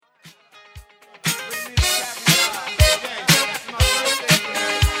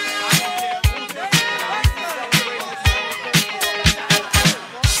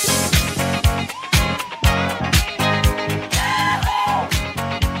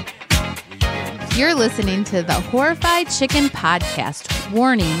You're listening to the Horrified Chicken Podcast.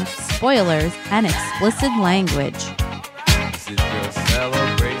 Warning, spoilers, and explicit language. This is your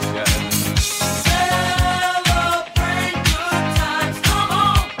celebration. Celebrate good times. Come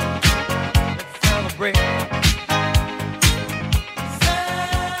on. Let's celebrate.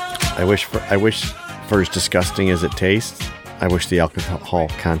 I wish for as disgusting as it tastes, I wish the alcohol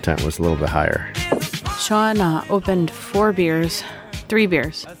content was a little bit higher. Sean opened 3 beers,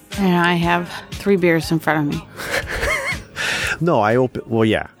 and I have 3 beers in front of me. No, I opened. Well,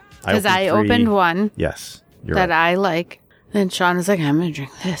 yeah, Because I opened one Yes, you're that right. I like. Then Sean was like, I'm going to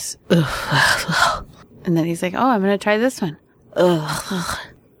drink this. Ugh. And then he's like, oh, I'm going to try this one. Ugh.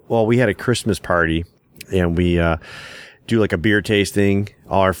 Well, we had a Christmas party, and we do like a beer tasting.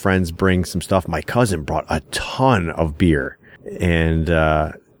 All our friends bring some stuff. My cousin brought a ton of beer, and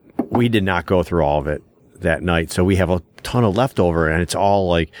we did not go through all of it that night. So we have a ton of leftover, and it's all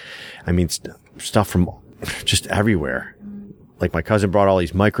like, I mean, stuff from just everywhere. Like my cousin brought all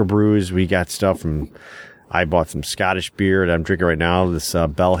these microbrews. We got stuff from, I bought some Scottish beer that I'm drinking right now. This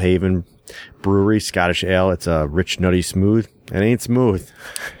Belhaven Brewery Scottish Ale. It's a rich, nutty, smooth. It ain't smooth.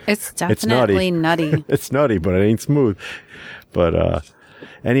 It's definitely nutty. It's nutty, but it ain't smooth. But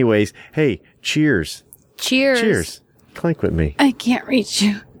anyways, hey, cheers. Cheers. Clink with me. I can't reach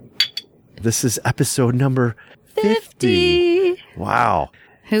you. This is episode number 50. Wow.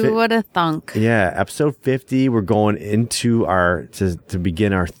 Who would have thunk? Yeah, episode 50. We're going into to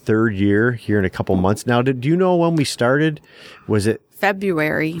begin our 3rd year here in a couple months. Now, do you know when we started? Was it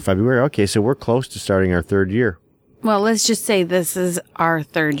February? Okay, so we're close to starting our 3rd year. Well, let's just say this is our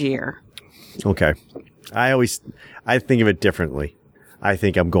 3rd year. Okay. I think of it differently. I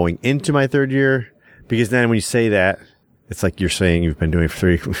think I'm going into my 3rd year, because then when you say that, it's like you're saying you've been doing it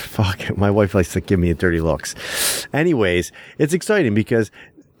for 3. Fuck, my wife likes to give me dirty looks. Anyways, it's exciting because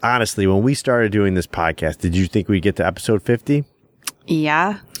honestly, when we started doing this podcast, did you think we'd get to episode 50?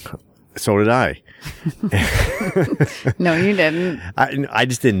 Yeah. So did I. No, you didn't. I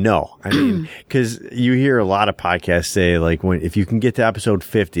just didn't know. I mean, because you hear a lot of podcasts say like, if you can get to episode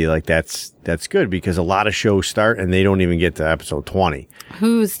 50, like that's good, because a lot of shows start and they don't even get to episode 20.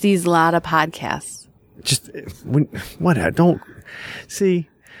 Who's these lot of podcasts? Just don't see.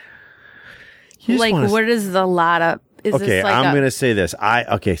 Like, what is the lot of? Is Okay, this like I'm going to say this.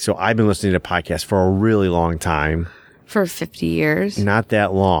 So I've been listening to podcasts for a really long time. for 50 years? Not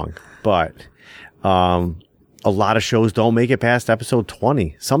that long, but a lot of shows don't make it past episode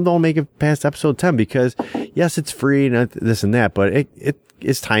 20. Some don't make it past episode 10 because, yes, it's free and this and that, but it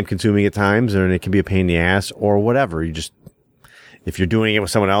is time consuming at times, and it can be a pain in the ass or whatever. If you're doing it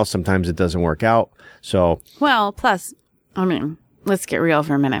with someone else, sometimes it doesn't work out. So, Well, plus, I mean, let's get real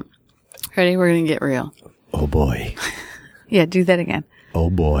for a minute. Ready? We're going to get real. oh boy. Yeah, do that again. Oh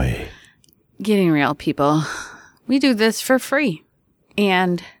boy. Getting real, people. We do this for free.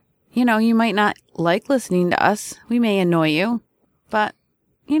 And, you might not like listening to us. We may annoy you. But,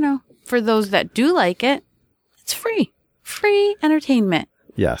 for those that do like it, it's free. Free entertainment.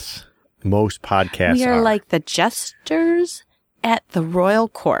 Yes. Most podcasts We are like the jesters at the royal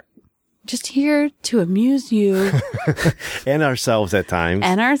court. Just here to amuse you and ourselves at times.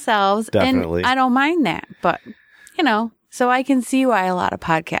 and ourselves. Definitely. And I don't mind that. But, so I can see why a lot of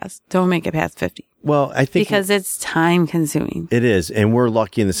podcasts don't make it past 50. Well, I think Because it's time consuming. it is, and we're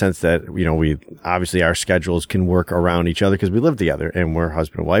lucky in the sense that we obviously our schedules can work around each other because we live together and we're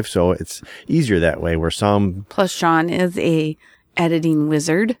husband and wife, so it's easier that way. Where some Plus, Sean is a editing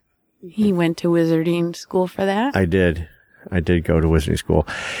wizard. He went to wizarding school for that. I did go to wizarding school,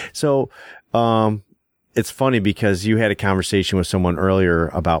 so it's funny because you had a conversation with someone earlier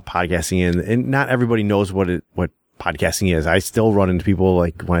about podcasting, and not everybody knows what podcasting is. I still run into people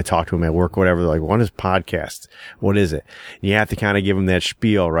like when I talk to them at work or whatever, they're like, what is podcast? What is it? And you have to kind of give them that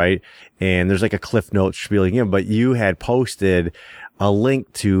spiel, right? And there's like a Cliff Notes spiel again, but you had posted a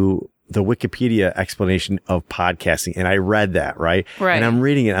link to the Wikipedia explanation of podcasting. And I read that, right? Right. And I'm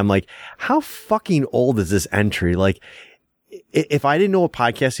reading it. I'm like, how fucking old is this entry? Like, if I didn't know what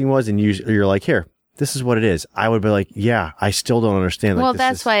podcasting was and you're like, here, this is what it is, I would be like, yeah, I still don't understand. Well,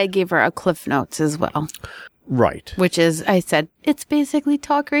 that's why I gave her a Cliff Notes as well. Right. Which is, I said, it's basically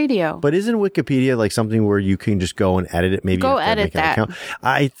talk radio. But isn't Wikipedia like something where you can just go and edit it? Maybe Go you have to edit make an that. account.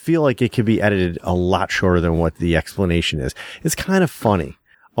 I feel like it could be edited a lot shorter than what the explanation is. It's kind of funny.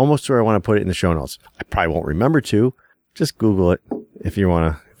 Almost where I want to put it in the show notes. I probably won't remember to. Just Google it if you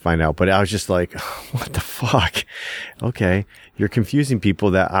want to find out. But I was just like, what the fuck? Okay. You're confusing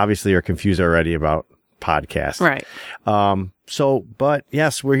people that obviously are confused already about podcasts. Right. But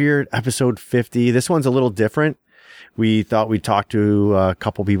yes, we're here at episode 50. This one's a little different. we thought we'd talk to a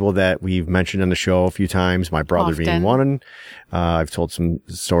couple people that we've mentioned on the show a few times. My brother being Often. one. I've told some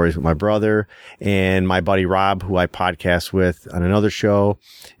stories with my brother and my buddy Rob, who I podcast with on another show.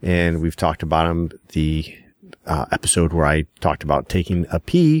 And we've talked about him, the episode where I talked about taking a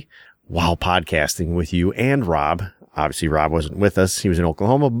pee while podcasting with you and Rob. Obviously, Rob wasn't with us. He was in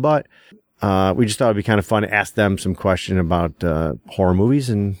Oklahoma, but we just thought it'd be kind of fun to ask them some question about horror movies,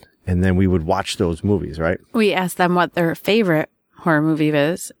 and then we would watch those movies, right? We asked them what their favorite horror movie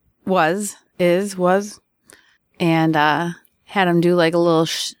was, and had them do like a little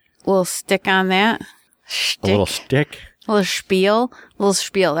stick on that. A little stick. A little spiel.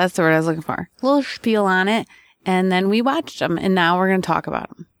 That's the word I was looking for. A little spiel on it. And then we watched them, and now we're going to talk about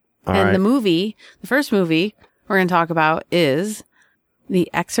them. All and right. the first movie we're going to talk about is The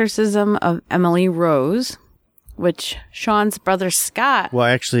Exorcism of Emily Rose, which Sean's brother Scott. Well,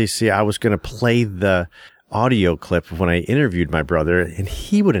 actually, see, I was going to play the audio clip when I interviewed my brother, and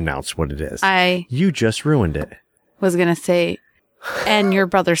he would announce what it is. You just ruined it. Was going to say, and your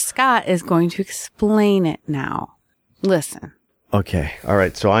brother Scott is going to explain it now. Listen. Okay. All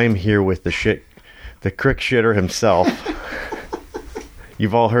right. So I am here with the crick shitter himself.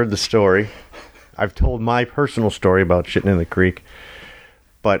 You've all heard the story. I've told my personal story about shitting in the creek,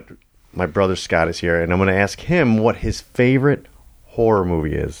 but my brother Scott is here, and I'm going to ask him what his favorite horror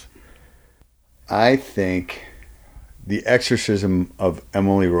movie is. I think The Exorcism of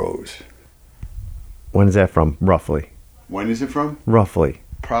Emily Rose. When is that from, roughly? When is it from? Roughly.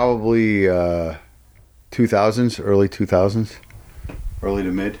 Probably 2000s, early 2000s, early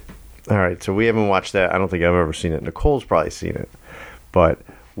to mid. All right, so we haven't watched that. I don't think I've ever seen it. Nicole's probably seen it. But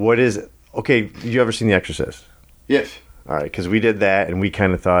what is it? Okay, did you ever seen The Exorcist? Yes. All right, because we did that, and we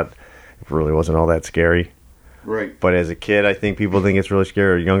kind of thought it really wasn't all that scary. Right. But as a kid, I think people think it's really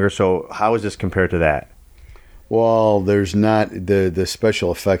scary or younger. So how is this compared to that? Well, there's not the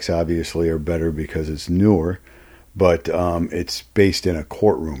special effects obviously are better because it's newer, but it's based in a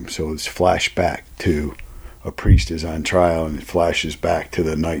courtroom, so it's flashback to a priest is on trial and it flashes back to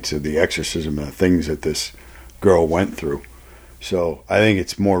the nights of the exorcism and the things that this girl went through. So I think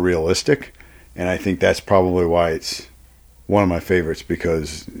it's more realistic, and I think that's probably why it's one of my favorites,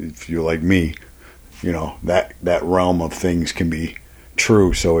 because if you're like me, you know, that realm of things can be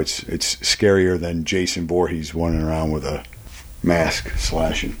true, so it's scarier than Jason Voorhees running around with a mask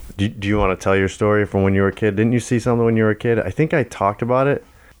slashing. Do you want to tell your story from when you were a kid? Didn't you see something when you were a kid? I think I talked about it,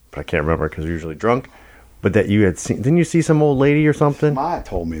 but I can't remember because we're usually drunk. But that you had seen, didn't you see some old lady or something? Ma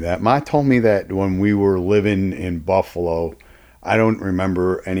told me that. Ma told me that when we were living in Buffalo. I don't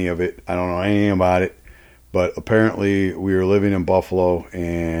remember any of it. I don't know anything about it. But apparently we were living in Buffalo,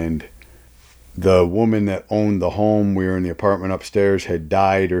 and the woman that owned the home, we were in the apartment upstairs, had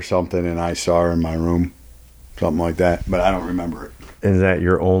died or something, and I saw her in my room. Something like that. But I don't remember it. Is that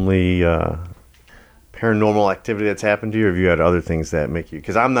your only paranormal activity that's happened to you, or have you had other things that make you...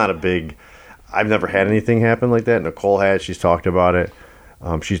 Because I'm not a big... I've never had anything happen like that. Nicole had. She's talked about it.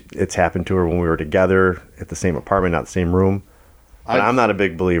 It's happened to her when we were together at the same apartment, not the same room. But I'm not a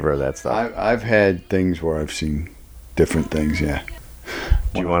big believer of that stuff. I've had things where I've seen different things, yeah.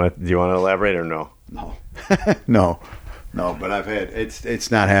 Do you want to elaborate or no? No. No, but I've had... It's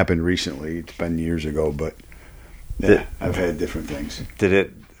not happened recently. It's been years ago, but yeah, I've had different things.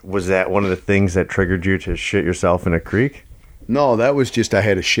 Was that one of the things that triggered you to shit yourself in a creek? No, that was just I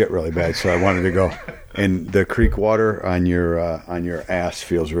had a shit really bad, so I wanted to go. And the creek water on your ass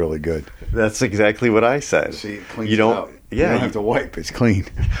feels really good. That's exactly what I said. See, it cleans you don't, it out. Yeah, you don't have to wipe; it's clean.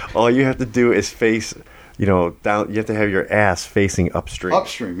 All you have to do is face, down. You have to have your ass facing upstream.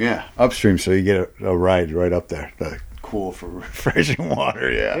 Upstream, yeah, upstream. So you get a ride right up there. The cool for refreshing water.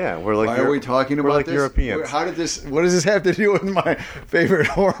 Yeah, yeah. We're like. Why are we talking about like this? Europeans. How did this? What does this have to do with my favorite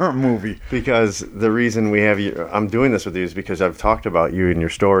horror movie? Because the reason we have you, I'm doing this with you, is because I've talked about you in your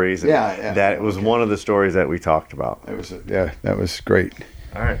stories. And yeah. That was one of the stories that we talked about. That was great.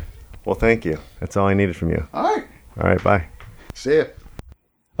 All right. Well, thank you. That's all I needed from you. All right. All right. Bye. See ya.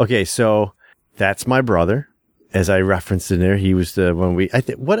 Okay, so that's my brother. As I referenced in there, he was the one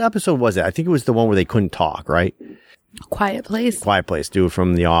what episode was it? I think it was the one where they couldn't talk, right? Quiet Place. Quiet Place, dude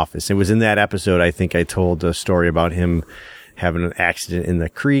from The Office. It was in that episode, I think I told a story about him having an accident in the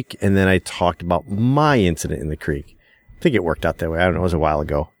creek, and then I talked about my incident in the creek. I think it worked out that way. I don't know. It was a while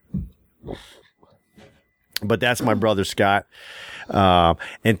ago. But that's my brother, Scott.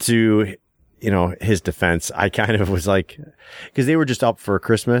 And to, his defense, I kind of was like, because they were just up for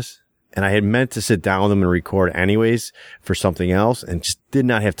Christmas, and I had meant to sit down with them and record anyways for something else, and just did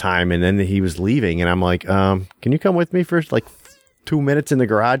not have time. And then he was leaving, and I'm like, can you come with me for like 2 minutes in the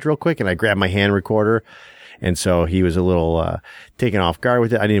garage real quick? And I grabbed my hand recorder, And so he was a little taken off guard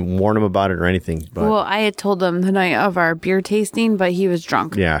with it. I didn't warn him about it or anything. But Well, I had told him the night of our beer tasting, but he was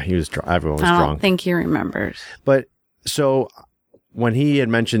drunk. yeah, he was everyone was I don't drunk. think he remembers. But so when he had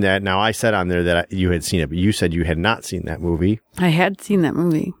mentioned that, now I said on there that you had seen it, but you said you had not seen that movie. I had seen that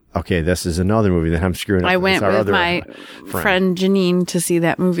movie. Okay, this is another movie that I'm screwing up. I It's went our with other my friend Janine to see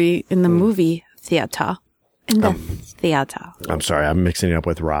that movie in the movie theater. In the theater. I'm sorry, I'm mixing it up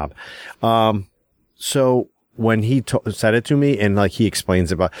with Rob. So when he said it to me and like he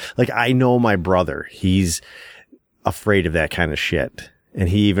explains about, like I know my brother, he's afraid of that kind of shit. And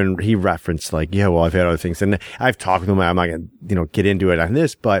he referenced like, yeah, well, I've had other things and I've talked with him. I'm not going to, get into it on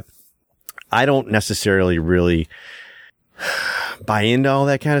this, but I don't necessarily really buy into all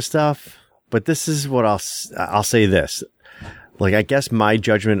that kind of stuff. But this is what I'll say this. Like, I guess my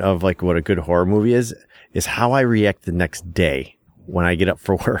judgment of like what a good horror movie is how I react the next day when I get up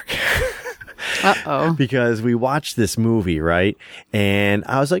for work. Uh-oh. Because we watched this movie, right? And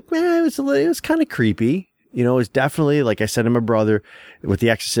I was like, man, it was kind of creepy. It was definitely, like I said to my brother, with The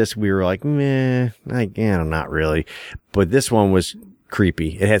Exorcist, we were like, not really. But this one was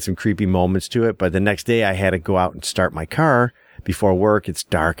creepy. It had some creepy moments to it. But the next day I had to go out and start my car before work. It's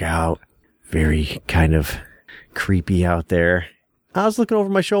dark out. Very kind of creepy out there. I was looking over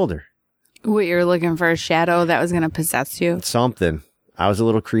my shoulder. What, you're looking for a shadow that was going to possess you? Something. I was a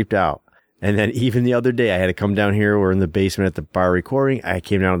little creeped out. And then even the other day, I had to come down here. We're in the basement at the bar recording. I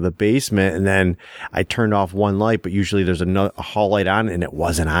came down to the basement and then I turned off one light, but usually there's a hall light on and it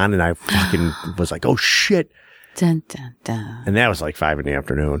wasn't on. And I fucking was like, oh shit. Dun, dun, dun. And that was like 5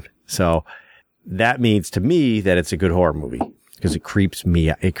 PM. So that means to me that it's a good horror movie because it creeped me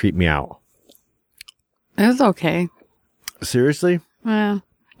out. It was okay. Seriously? Yeah.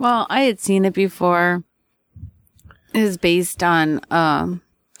 Well, I had seen it before. It is based on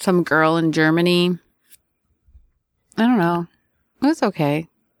some girl in Germany. I don't know. It was okay.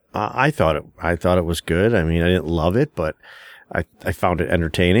 I thought it was good. I mean, I didn't love it, but I found it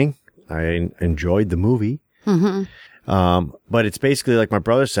entertaining. I enjoyed the movie. Mm-hmm. But it's basically like my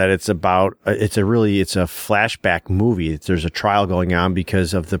brother said, it's a flashback movie. There's a trial going on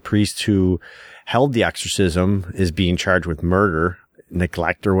because of the priest who held the exorcism is being charged with murder,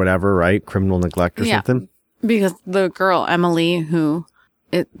 neglect or whatever, right? Criminal neglect or something. Because the girl, Emily, who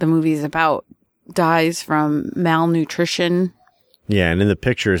the movie's about, dies from malnutrition. Yeah, and in the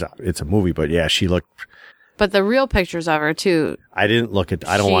pictures, it's a movie, but yeah, she looked... But the real pictures of her, too. I didn't look at...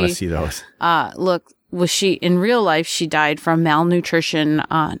 I don't want to see those. In real life, she died from malnutrition,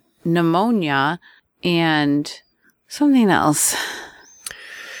 pneumonia, and something else.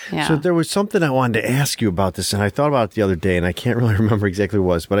 Yeah. So there was something I wanted to ask you about this, and I thought about it the other day, and I can't really remember exactly what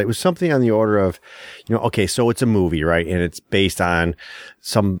it was, but it was something on the order of, okay, so it's a movie, right? And it's based on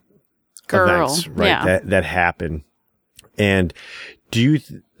some events, right? Yeah. That happen. And do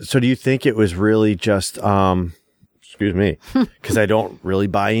you think it was really just, excuse me, because I don't really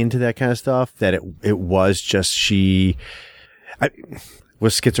buy into that kind of stuff, that it was just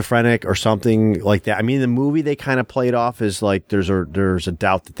was schizophrenic or something like that. I mean, the movie, they kind of played off as like there's a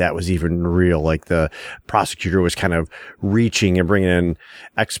doubt that was even real. Like the prosecutor was kind of reaching and bringing in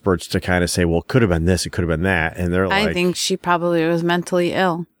experts to kind of say, well, it could have been this, it could have been that. And they're like, I think she probably was mentally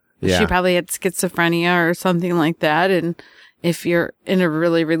ill. Yeah. She probably had schizophrenia or something like that. And if you're in a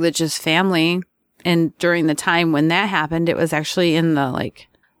really religious family, and during the time when that happened, it was actually in the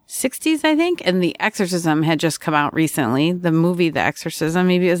 60s, I think. And The Exorcism had just come out recently. The movie, The Exorcism,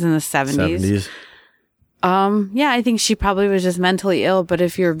 maybe it was in the 70s. Yeah, I think she probably was just mentally ill. But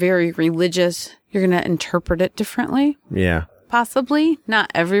if you're very religious, you're going to interpret it differently. Yeah. Possibly. Not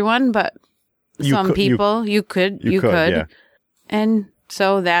everyone, but some people. You could. Yeah. And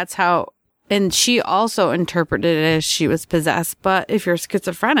so that's how. And she also interpreted it as she was possessed. But if you're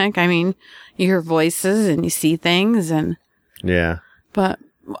schizophrenic, I mean, you hear voices and you see things. And yeah. But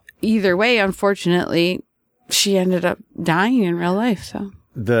either way, unfortunately, she ended up dying in real life. So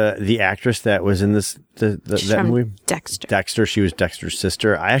the actress that was in this that movie, Dexter, she was Dexter's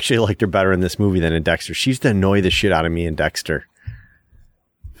sister. I actually liked her better in this movie than in Dexter. She used to annoy the shit out of me in Dexter.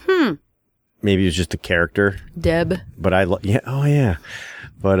 Maybe it was just a character, Deb. But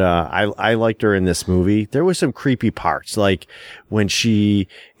But I liked her in this movie. There was some creepy parts, like when she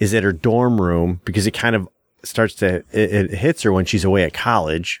is at her dorm room, because it kind of starts to, it hits her when she's away at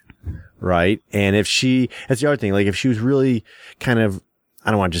college, right? And that's the other thing, like if she was really kind of,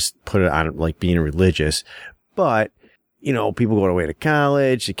 I don't want to just put it on like being religious, but people go away to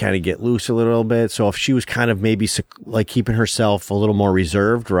college, they kind of get loose a little bit. So if she was kind of maybe like keeping herself a little more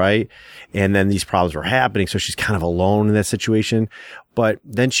reserved, right? And then these problems were happening. So she's kind of alone in that situation. But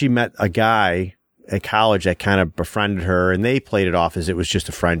then she met a guy at college that kind of befriended her, and they played it off as it was just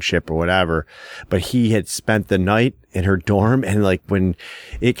a friendship or whatever. But he had spent the night in her dorm, and like when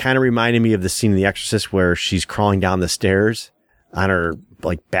it kind of reminded me of the scene in The Exorcist where she's crawling down the stairs on her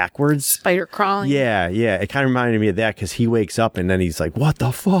like backwards. Spider crawling. Yeah. It kind of reminded me of that because he wakes up and then he's like, "What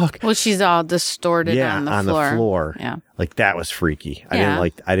the fuck?" Well, she's all distorted on the floor. Yeah. Like that was freaky. I Yeah.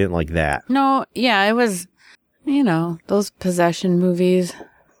 didn't like that. No, yeah, it was, those possession movies,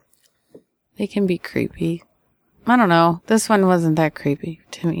 they can be creepy. I don't know. This one wasn't that creepy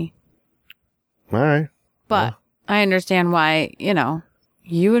to me. All right. But I understand why,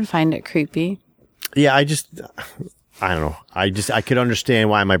 you would find it creepy. Yeah, I don't know. I could understand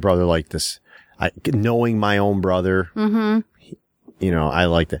why my brother liked this. Knowing my own brother, I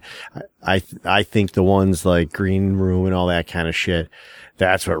like that. I think the ones like Green Room and all that kind of shit,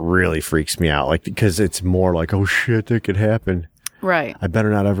 that's what really freaks me out. Like, because it's more like, oh shit, that could happen. Right.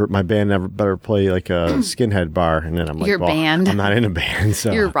 My band never better play like a skinhead bar. And then I'm like, Your band? I'm not in a band.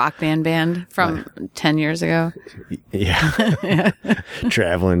 So Your rock band from 10 years ago. yeah.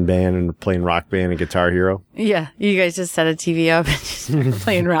 Traveling band and playing Rock Band and Guitar Hero. Yeah. You guys just set a TV up and just started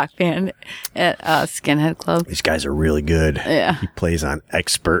playing rock band at Skinhead Club. These guys are really good. Yeah. He plays on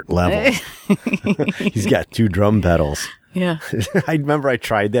expert level. He's got 2 drum pedals. Yeah. I remember I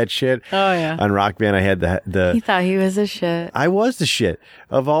tried that shit. Oh, yeah. On Rock Band, I had He the. thought he was a shit. I was the shit.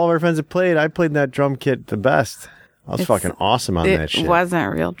 Of all of our friends that played, I played that drum kit the best. I was fucking awesome on that shit. It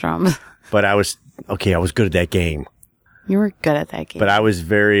wasn't real drums. But I was good at that game. You were good at that game. But I was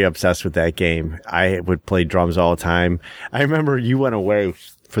very obsessed with that game. I would play drums all the time. I remember you went away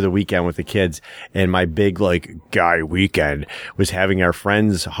for the weekend with the kids, and my big like guy weekend was having our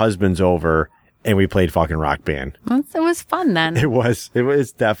friends' husbands over. And we played fucking Rock Band. It was fun then. It was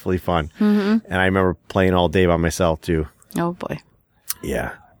definitely fun. Mm-hmm. And I remember playing all day by myself too. Oh boy.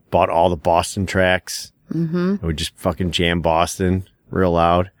 Yeah. Bought all the Boston tracks. Mm-hmm. I would just fucking jam Boston real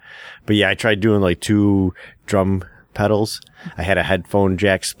loud. But yeah, I tried doing like 2 drum pedals. I had a headphone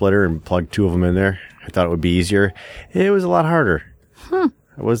jack splitter and plugged 2 of them in there. I thought it would be easier. It was a lot harder. I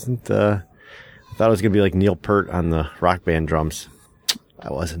wasn't, I thought it was going to be like Neil Peart on the Rock Band drums.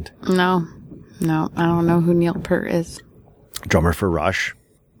 I wasn't. No, I don't know who Neil Peart is. Drummer for Rush.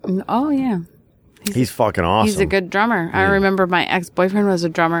 Oh, yeah. He's fucking awesome. He's a good drummer. I remember my ex-boyfriend was a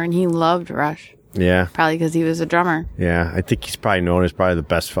drummer and he loved Rush. Yeah. Probably because he was a drummer. Yeah. I think he's probably known as probably the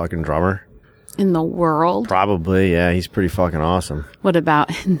best fucking drummer. In the world? Probably, yeah. He's pretty fucking awesome. What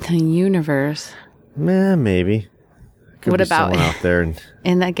about in the universe? Maybe. Could What be about someone out there?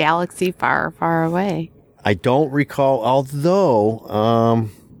 in the galaxy far, far away? I don't recall, although,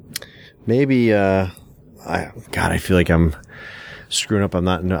 maybe, I feel like I'm screwing up.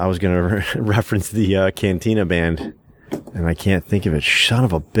 I was going to reference the Cantina band, and I can't think of it. Son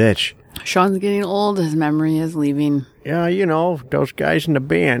of a bitch. Sean's getting old. His memory is leaving. Yeah, those guys in the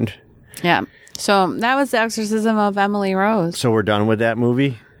band. Yeah. So that was the exorcism of Emily Rose. So we're done with that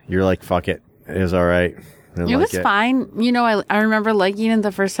movie? You're like, fuck it. It was all right. It was fine. I remember liking it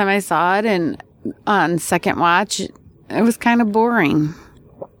the first time I saw it, and on second watch, it was kind of boring.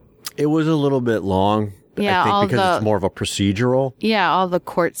 It was a little bit long. Yeah, I think because it's more of a procedural. Yeah, all the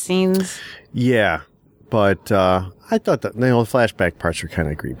court scenes. Yeah, but I thought that the flashback parts were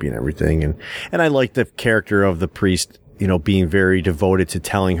kind of creepy and everything, and I liked the character of the priest, being very devoted to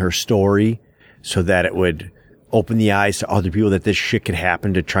telling her story, so that it would open the eyes to other people that this shit could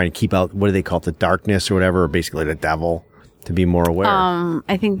happen, to try and keep out, what do they call it, the darkness or whatever, or basically the devil, to be more aware.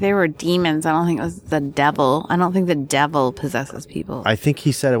 I think they were demons. I don't think it was the devil. I don't think the devil possesses people. I think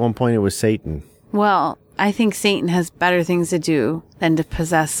he said at one point it was Satan. Well, I think Satan has better things to do than to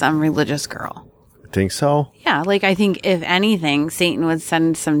possess some religious girl. Think so? Yeah, I think if anything, Satan would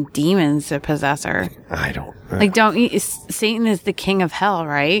send some demons to possess her. I don't. Satan is the king of hell,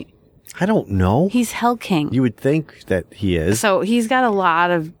 right? I don't know. He's hell king. You would think that he is. So he's got a lot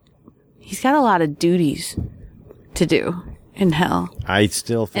of duties to do in hell. I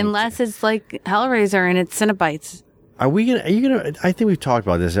still think. Unless it's like Hellraiser and it's Cenobites. Are you gonna, I think we've talked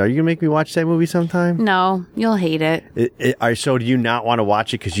about this. Are you gonna make me watch that movie sometime? No, you'll hate it. So do you not want to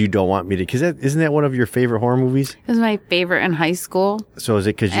watch it because you don't want me to? Because isn't that one of your favorite horror movies? It was my favorite in high school. So is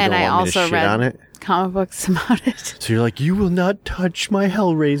it because you And don't I want me to also shit read on it? comic books about it. So you're like, you will not touch my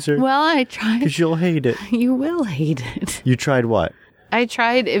Hellraiser Well, I tried. because you'll hate it. You will hate it. You tried what? I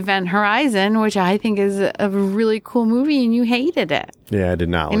tried Event Horizon, which I think is a really cool movie, and you hated it. Yeah, I did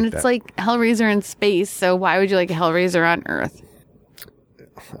not And like it's that. like Hellraiser in space, so why would you like a Hellraiser on Earth?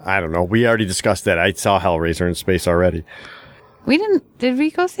 I don't know. We already discussed that. I saw Hellraiser in space already. We didn't. Did we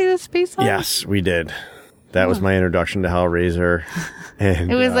go see the space one? Yes, we did. That was my introduction to Hellraiser.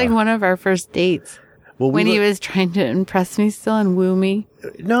 And It was like one of our first dates well, when he was trying to impress me still and woo me.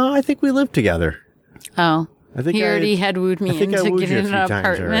 No, I think we lived together. Oh, I think he already had wooed me I think I into wooed you a getting few an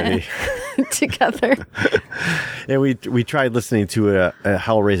times apartment together. And we tried listening to a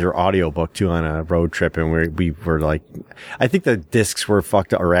Hellraiser audiobook too on a road trip, and we were like, I think the discs were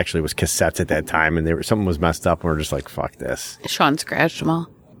fucked up, or actually it was cassettes at that time, and something was messed up, and we are just like, fuck this. Sean scratched them all.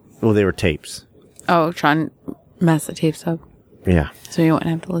 Well, they were tapes. Oh, Sean messed the tapes up, Yeah. so you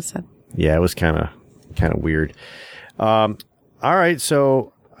wouldn't have to listen. Yeah, it was kind of weird. All right,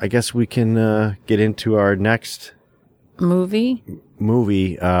 so I guess we can get into our next Movie?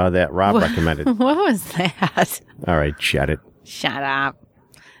 movie that Rob recommended. What was that? All right, shut it. Shut up.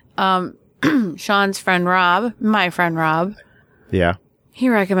 Sean's friend Rob, my friend Rob, Yeah. he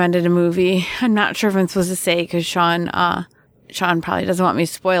recommended a movie. I'm not sure if I'm supposed to say because Sean probably doesn't want me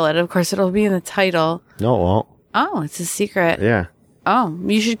to spoil it. Of course, it'll be in the title. No, it won't. Oh, it's a secret. Yeah. Oh,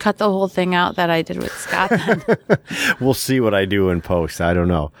 you should cut the whole thing out that I did with Scott then. We'll see what I do in post. I don't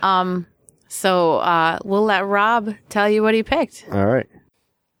know. So we'll let Rob tell you what he picked. All right.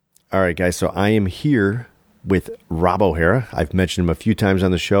 All right, guys. So I am here with Rob O'Hara. I've mentioned him a few times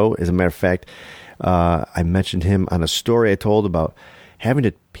on the show. As a matter of fact, I mentioned him on a story I told about having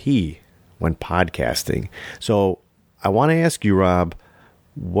to pee when podcasting. So I want to ask you, Rob,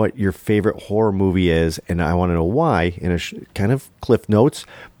 what your favorite horror movie is, and I want to know why in a kind of cliff notes.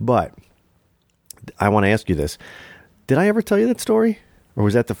 But I want to ask you this. Did I ever tell you that story? Or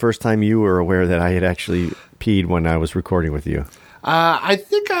was that the first time you were aware that I had actually peed when I was recording with you? I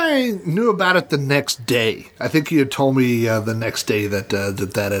think I knew about it the next day. I think you had told me the next day that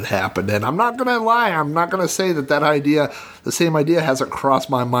had happened. And I'm not going to lie. I'm not going to say that the same idea hasn't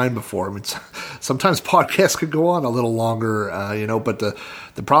crossed my mind before. I mean, sometimes podcasts could go on a little longer, but the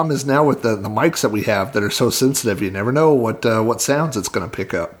problem is now with the mics that we have that are so sensitive, you never know what sounds it's going to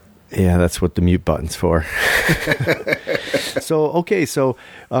pick up. Yeah, that's what the mute button's for. So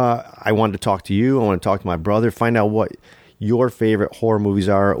I wanted to talk to you. I want to talk to my brother, find out what your favorite horror movies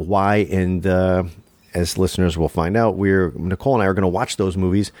are, why, and as listeners will find out, Nicole and I are going to watch those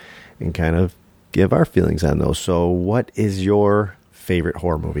movies and kind of give our feelings on those. So what is your favorite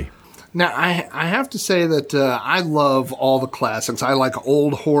horror movie? Now, I have to say that I love all the classics. I like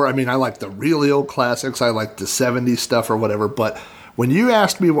old horror. I mean, I like the really old classics. I like the 70s stuff or whatever. But when you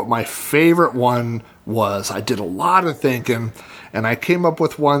asked me what my favorite one was, I did a lot of thinking, and I came up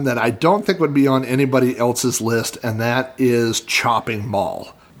with one that I don't think would be on anybody else's list, and that is Chopping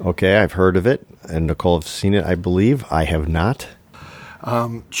Mall. Okay, I've heard of it, and Nicole has seen it, I believe. I have not.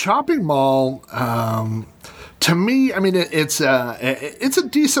 Chopping Mall, to me, I mean, it's a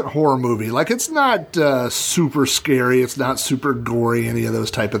decent horror movie. Like, it's not super scary. It's not super gory, any of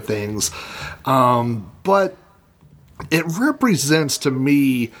those type of things. But it represents to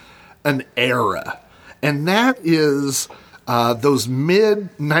me an era, and that is those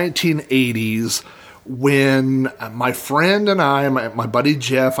mid-1980s when my friend and I, my buddy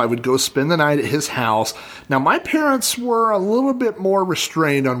Jeff, I would go spend the night at his house. Now, my parents were a little bit more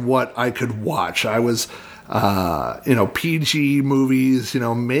restrained on what I could watch. I was, PG movies,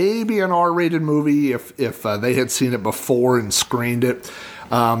 maybe an R-rated movie if they had seen it before and screened it.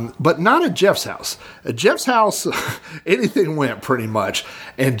 But not at Jeff's house. At Jeff's house, anything went pretty much.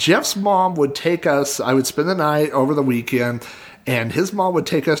 And Jeff's mom would take us, I would spend the night over the weekend, and his mom would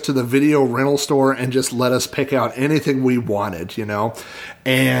take us to the video rental store and just let us pick out anything we wanted,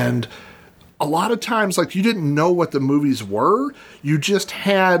 And a lot of times, like, you didn't know what the movies were. You just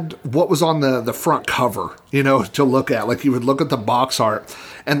had what was on the front cover, to look at. Like, you would look at the box art.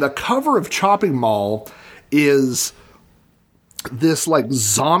 And the cover of Chopping Mall is this like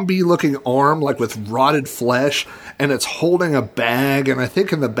zombie looking arm, like with rotted flesh, and it's holding a bag, and I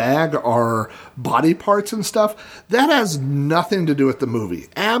think in the bag are body parts and stuff. That has nothing to do with the movie.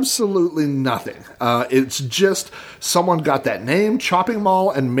 Absolutely nothing. It's just someone got that name, Chopping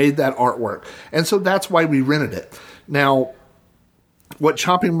Mall, and made that artwork. And so that's why we rented it. Now, what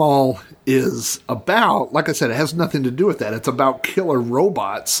Chopping Mall is about, like I said, it has nothing to do with that. It's about killer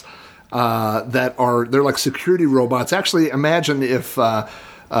robots they're like security robots. Actually, imagine if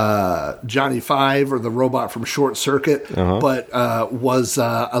Johnny Five or the robot from Short Circuit, but was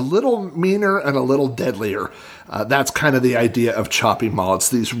a little meaner and a little deadlier. That's kind of the idea of Chopping Mall. It's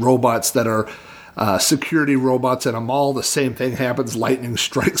these robots that are security robots in a mall. The same thing happens. Lightning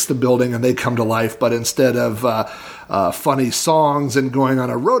strikes the building and they come to life. But instead of funny songs and going on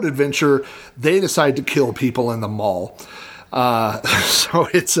a road adventure, they decide to kill people in the mall. So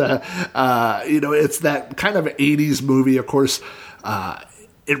it's it's that kind of 80s movie. Of course,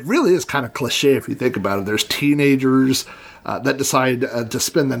 it really is kind of cliche if you think about it. There's teenagers that decide to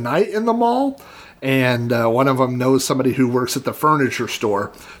spend the night in the mall. And one of them knows somebody who works at the furniture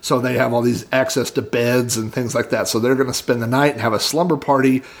store. So they have all these access to beds and things like that. So they're going to spend the night and have a slumber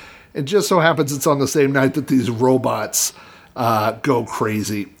party. It just so happens it's on the same night that these robots go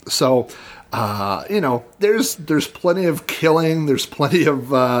crazy. So, there's plenty of killing. There's plenty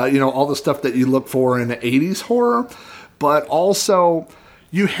of, all the stuff that you look for in 80s horror. But also,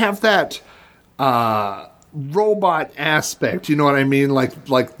 you have that robot aspect. You know what I mean?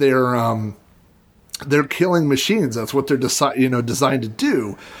 Like they're killing machines. That's what they're designed to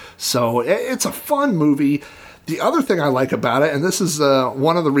do. So it's a fun movie. The other thing I like about it, and this is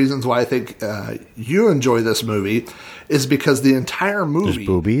one of the reasons why I think you enjoy this movie, is because the entire movie... There's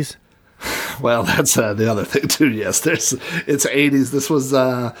boobies? Well, that's the other thing too, yes. It's 80s. This was...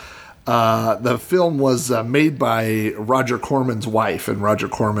 the film was made by Roger Corman's wife, and Roger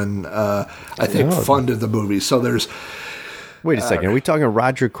Corman, I think, funded the movie. So there's... Wait a second. Are we talking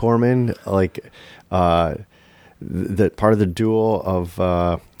Roger Corman, like the part of the duo of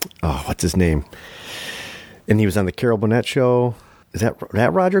what's his name? And he was on the Carol Burnett show. Is that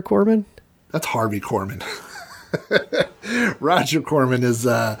Roger Corman? That's Harvey Korman. Roger Corman is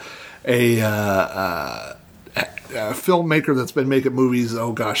a filmmaker that's been making movies,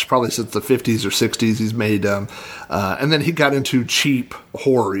 probably since the 50s or 60s. He's made, and then he got into cheap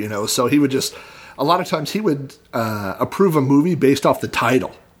horror, so he would just... A lot of times he would approve a movie based off the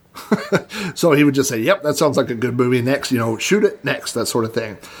title. So he would just say, yep, that sounds like a good movie. Next, shoot it, next, that sort of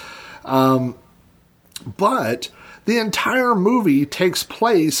thing. But the entire movie takes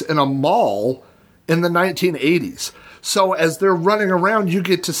place in a mall in the 1980s. So as they're running around, you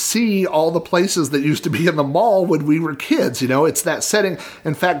get to see all the places that used to be in the mall when we were kids. It's that setting.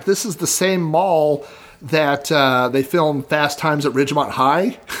 In fact, this is the same mall that they filmed Fast Times at Ridgemont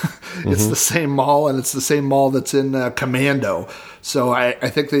High. It's the same mall, and it's the same mall that's in Commando. So I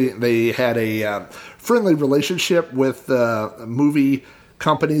think they had a friendly relationship with movie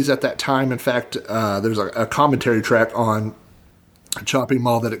companies at that time. In fact, there's a commentary track on Chopping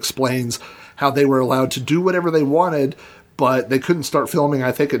Mall that explains how they were allowed to do whatever they wanted, but they couldn't start filming,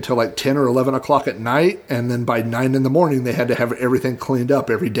 I think, until like 10 or 11 o'clock at night. And then by 9 in the morning, they had to have everything cleaned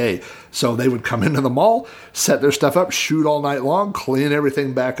up every day. So they would come into the mall, set their stuff up, shoot all night long, clean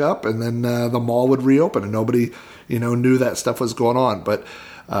everything back up, and then the mall would reopen and nobody, knew that stuff was going on. But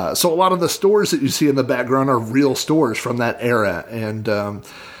so a lot of the stores that you see in the background are real stores from that era. And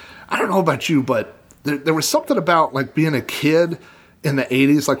I don't know about you, but there was something about like being a kid in the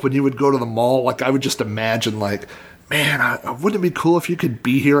 80s, like when you would go to the mall, like I would just imagine like, man, wouldn't it be cool if you could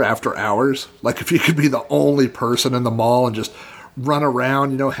be here after hours? Like if you could be the only person in the mall and just run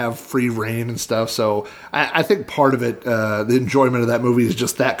around, have free reign and stuff. So I think part of it, the enjoyment of that movie is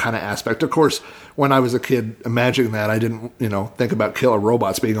just that kind of aspect. Of course, when I was a kid imagining that, I didn't, think about killer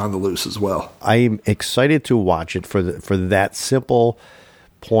robots being on the loose as well. I'm excited to watch it for that simple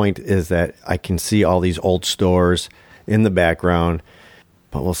point, is that I can see all these old stores in the background.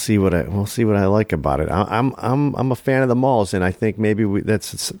 But we'll see what I like about it. I'm a fan of the malls, and I think maybe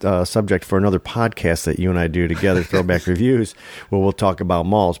that's a subject for another podcast that you and I do together, Throwback Reviews, where we'll talk about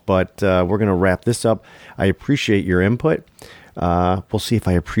malls. But we're going to wrap this up. I appreciate your input. We'll see if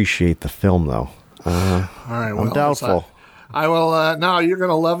I appreciate the film, though. All right, well, I'm doubtful. I will. No, you're going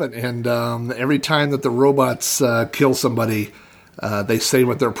to love it. And every time that the robots kill somebody, they say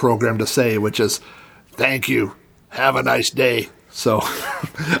what they're programmed to say, which is, "Thank you. Have a nice day." So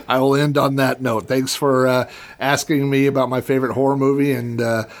I will end on that note. Thanks for asking me about my favorite horror movie, and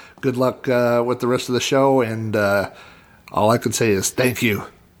good luck with the rest of the show. And all I can say is thank you.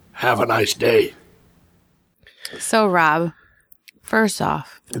 Have a nice day. So, Rob, first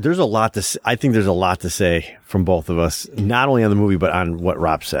off, there's a lot to. I think there's a lot to say from both of us, not only on the movie but on what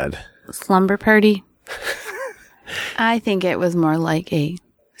Rob said. Slumber party. I think it was more like a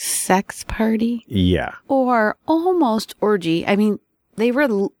sex party. Yeah. Or almost orgy. I mean, they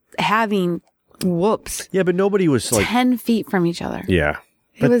were having whoops. Yeah, but nobody was like 10 feet from each other. Yeah.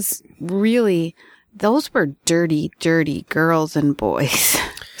 It was really, those were dirty, dirty girls and boys.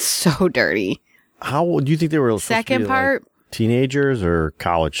 So dirty. How do you think they were? Second part, like teenagers or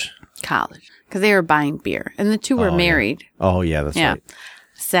college? College. Because they were buying beer. And the two were married. Yeah. Oh, yeah, that's right.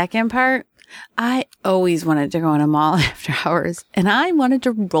 Second part, I always wanted to go in a mall after hours, and I wanted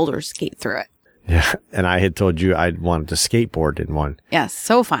to roller skate through it. Yeah, and I had told you I wanted to skateboard in one. Yes,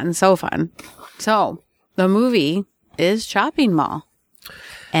 so fun, so fun. So, the movie is Chopping Mall.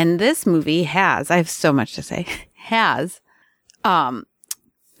 And this movie has, I have so much to say, has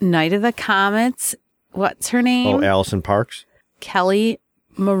Night of the Comets, what's her name? Oh, Allison Parks? Kelly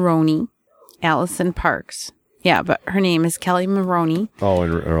Maroney, Allison Parks. Yeah, but her name is Kelly Maroney. Oh,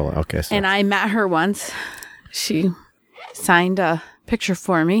 and Earl. Okay. So. And I met her once. She signed a picture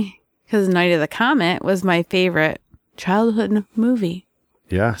for me because Night of the Comet was my favorite childhood movie.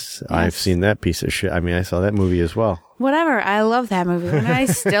 Yes, I've seen that piece of shit. I mean, I saw that movie as well. Whatever. I love that movie. And I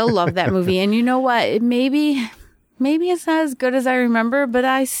still love that movie. And you know what? Maybe it's not as good as I remember, but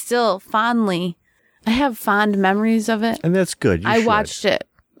I still I have fond memories of it. And that's good. I watched it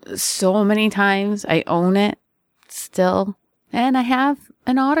so many times. I own it still. And I have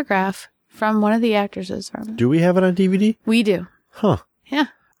an autograph from one of the actresses from it. Do we have it on DVD? We do. Huh. Yeah.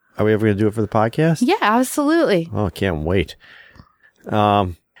 Are we ever going to do it for the podcast? Yeah, absolutely. Oh, I can't wait. Yeah.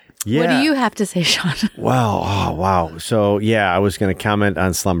 What do you have to say, Sean? Wow. Oh, wow. So, yeah, I was going to comment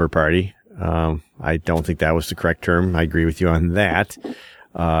on Slumber Party. I don't think that was the correct term. I agree with you on that.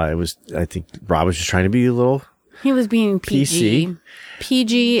 I think Rob was just trying to be a little. He was being PG. PC.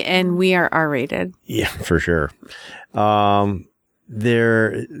 PG, and we are R-rated. Yeah, for sure. The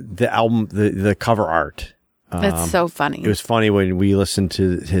album, the cover art. That's so funny. It was funny when we listened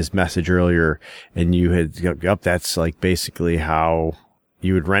to his message earlier and you had, yep, that's like basically how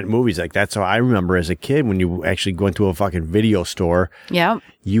you would rent movies. Like that's how I remember as a kid when you actually go into a fucking video store. Yep.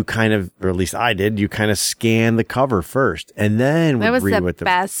 You kind of, or at least I did, you kind of scan the cover first and then That was read the what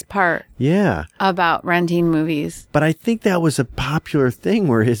best part Yeah. about renting movies. But I think that was a popular thing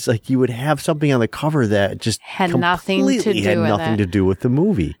where it's like you would have something on the cover that just Had nothing to completely do had with nothing it. to do with the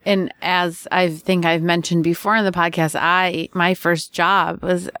movie. And as I think I've mentioned before in the podcast, my first job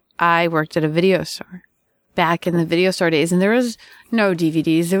was I worked at a video store back in the video store days, and there was no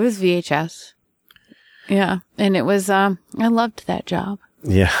DVDs. It was VHS. Yeah. And it was, I loved that job.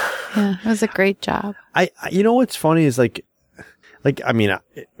 Yeah. Yeah. It was a great job. You know what's funny is like, I mean,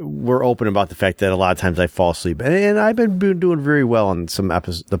 we're open about the fact that a lot of times I fall asleep, and I've been doing very well on some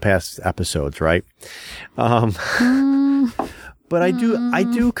the past episodes, right? But I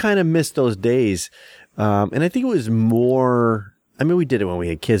do kind of miss those days, and I think it was more. I mean, we did it when we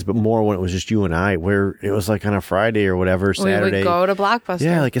had kids, but more when it was just you and I, where it was like on a Friday or whatever, Saturday. We would go to Blockbuster.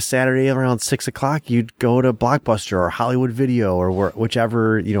 Yeah, like a Saturday around 6:00, you'd go to Blockbuster or Hollywood Video or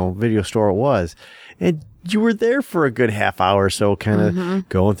whichever, video store it was. And you were there for a good half hour or so, kind of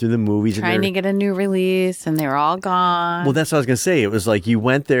going through the movies. Trying to get a new release, and they were all gone. Well, that's what I was going to say. It was like you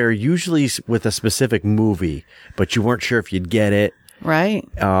went there usually with a specific movie, but you weren't sure if you'd get it. Right.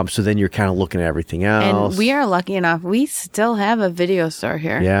 So then you're kind of looking at everything else. And we are lucky enough. We still have a video store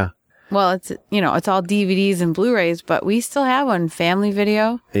here. Yeah. Well, it's all DVDs and Blu-rays, but we still have one, Family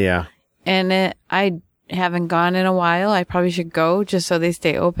Video. Yeah. And I haven't gone in a while. I probably should go just so they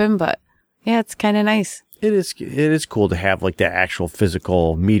stay open, but yeah, it's kind of nice. It is cool to have like the actual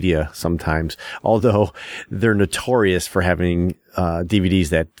physical media sometimes, although they're notorious for having DVDs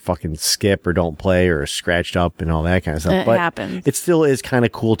that fucking skip or don't play or are scratched up and all that kind of stuff. It but happens. It still is kind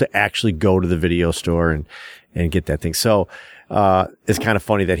of cool to actually go to the video store and get that thing. So it's kind of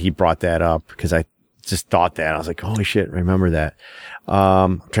funny that he brought that up because I just thought that. I was like, holy shit, remember that.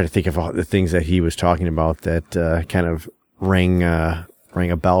 I'm trying to think of all the things that he was talking about that kind of rang a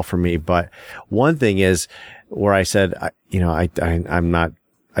bell for me. But one thing is where I said, I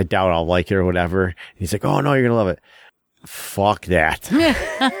doubt I'll like it or whatever. And he's like, oh no, you're going to love it. Fuck that.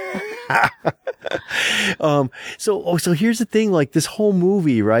 So here's the thing, like this whole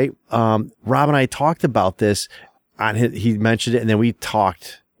movie, right? Rob and I talked about this he mentioned it and then we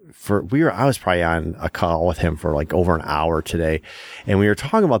talked I was probably on a call with him for like over an hour today. And we were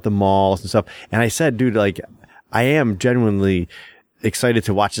talking about the malls and stuff. And I said, dude, like I am genuinely excited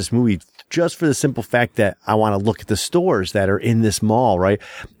to watch this movie just for the simple fact that I want to look at the stores that are in this mall, right?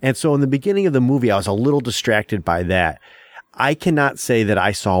 And so in the beginning of the movie, I was a little distracted by that. I cannot say that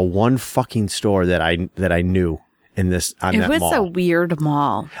I saw one fucking store that I knew in that mall. It was a weird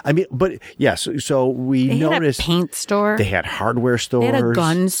mall. I mean, but yeah, so we They noticed had a paint store. they had hardware stores. They had a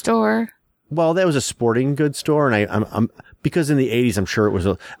gun store. Well, that was a sporting goods store, and I'm because in the 80s, I'm sure it was.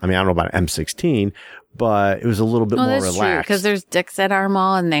 I don't know about an M16, but it was a little bit more That's relaxed. true because there's Dick's at our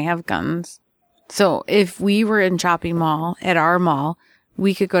mall and they have guns. So if we were in shopping mall at our mall,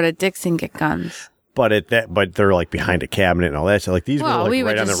 we could go to Dick's and get guns. But they're like behind a cabinet and all that. So like these Well, were like we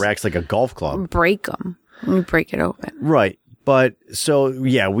would right on the just- racks, like a golf club. Break them. We break it open. Right. But so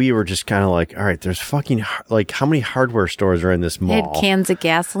yeah, we were just kind of like, all right, there's fucking like how many hardware stores are in this They mall? had cans of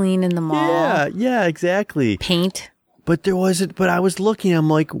gasoline in the mall. Yeah, exactly. Paint. But there wasn't. But I was looking. I'm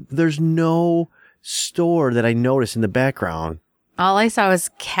like, there's no store that I noticed in the background. All I saw was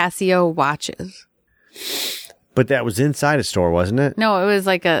Casio watches. But that was inside a store, wasn't it? No, it was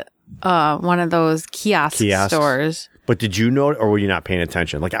like a one of those kiosk Kiosks. stores. But did you know, or were you not paying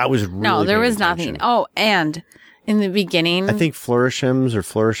attention? Like I was really No, there paying was attention. nothing. Oh, and in the beginning, I think Flourishim's or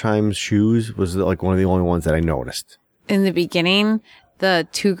Flourishheim's shoes was like one of the only ones that I noticed. in the beginning, the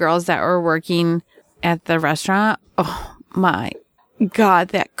two girls that were working at the restaurant, oh my God,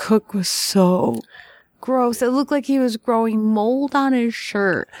 that cook was so gross. It looked like he was growing mold on his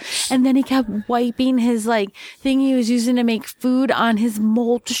shirt. And then he kept wiping his like thing he was using to make food on his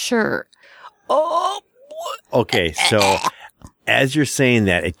mold shirt. Oh, Okay, so as you're saying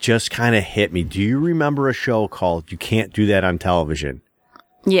that, it just kind of hit me. Do you remember a show called You Can't Do That on Television?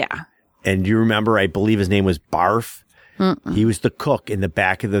 yeah. And you remember, I believe his name was Barf. He was the cook in the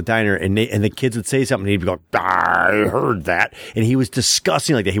back of the diner, and the kids would say something, and he'd go, I heard that. And he was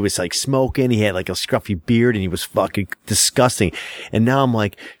disgusting like that. He was like smoking. He had like a scruffy beard, and he was fucking disgusting. And now I'm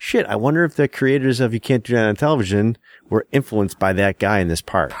like, shit, I wonder if the creators of You Can't Do That on Television were influenced by that guy in this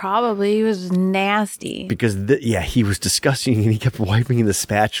part. Probably. He was nasty. Because, he was disgusting, and he kept wiping the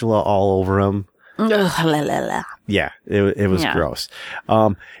spatula all over him. Ugh, la, la, la. Yeah, it was Yeah. gross.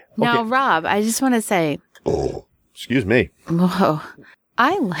 Now, Okay. Rob, I just want to say, Excuse me. whoa,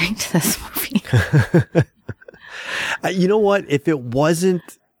 I liked this movie. You know what? If it wasn't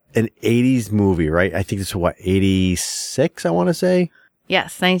an 80s movie, right? I think this is what, 86, I want to say?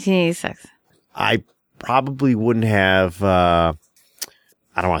 Yes, 1986. I probably wouldn't have, I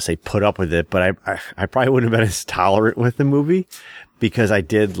don't want to say put up with it, but I probably wouldn't have been as tolerant with the movie because I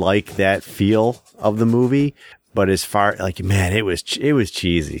did like that feel of the movie. But as far, like, man, it was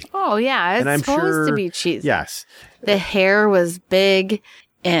cheesy. Oh, yeah. It's And I'm supposed sure, to be cheesy. Yes. The hair was big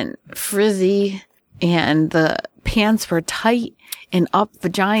and frizzy, and the pants were tight and up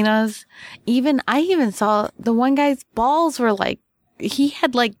vaginas. I even saw the one guy's balls were like, he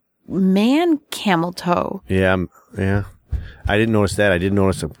had like man camel toe. Yeah. Yeah. I didn't notice that. I did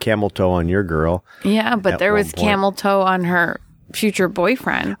notice a camel toe on your girl. Yeah, but At there one was point. camel toe on her future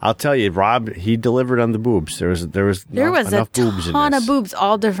boyfriend. I'll tell you, Rob, he delivered on the boobs. There was There was a enough boobs in ton this. of boobs,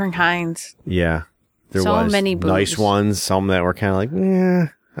 all different kinds. Yeah. There So was many boobs. nice ones, some that were kind of like,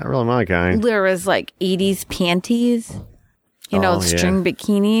 not really my kind. There was like 80s panties, Oh, yeah. string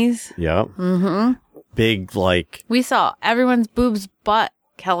bikinis. Yep. Mm-hmm. Big, like, We saw everyone's boobs but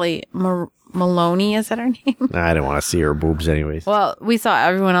Kelly Maloney. Is that her name? I didn't want to see her boobs anyways. Well, we saw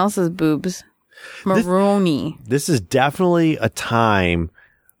everyone else's boobs. Maroney. This is definitely a time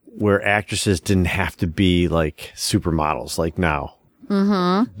where actresses didn't have to be like supermodels like now.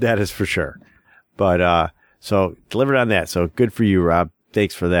 Mm-hmm. That is for sure. But, so delivered on that. So good for you, Rob.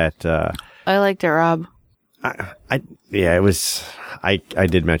 Thanks for that. I liked it, Rob. Yeah, it was, I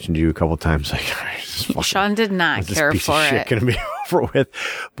did mention to you a couple times, like, Sean did not this care piece for of shit it. gonna be over with.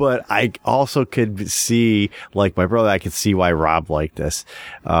 But I also could see, like my brother, I could see why Rob liked this.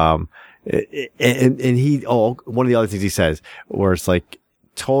 And he, one of the other things he says, where it's like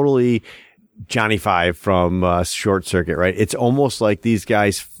totally Johnny Five from Short Circuit, right? It's almost like these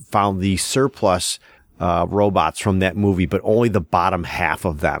guys found the surplus robots from that movie, but only the bottom half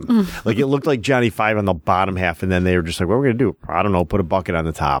of them. Like it looked like Johnny Five on the bottom half, and then they were just like, "What are we gonna do? I don't know. Put a bucket on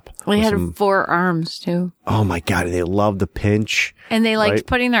the top." We With had some- 4 arms too. oh my god! And they love the pinch. And they liked Right.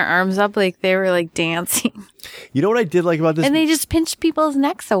 putting their arms up like they were like dancing. You know what I did like about this? And they just pinched people's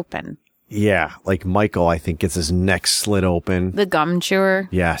necks open. Yeah, like Michael, I think gets his neck slit open. The gum chewer.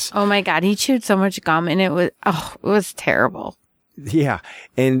 Yes. Oh my God. He chewed so much gum and it was terrible. Yeah.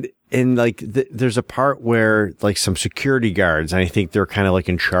 And like, there's a part where like some security guards, and I think they're kind of like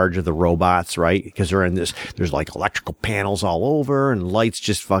in charge of the robots, right? Because they're in this, there's like electrical panels all over and lights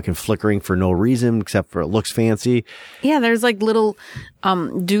just fucking flickering for no reason except for it looks fancy. Yeah. There's like little,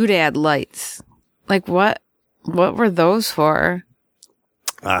 doodad lights. Like what were those for?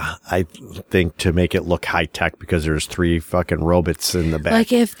 I think to make it look high tech because there's 3 fucking robots in the back.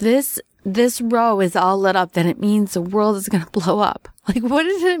 Like if this row is all lit up, then it means the world is going to blow up. Like, what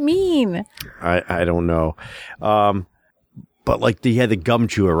does it mean? I don't know. But like he had the gum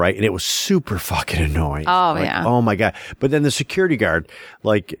chewer, right? And it was super fucking annoying. Oh, Like, yeah. Oh my God. But then the security guard,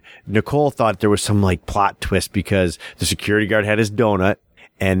 like Nicole thought there was some like plot twist because the security guard had his donut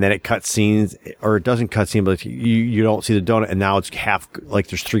and then it cut scenes, or it doesn't cut scene, but you don't see the donut, and now it's half, like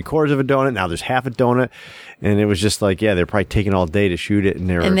there's 3/4 of a donut, now there's half a donut. And it was just like, yeah, they're probably taking all day to shoot it,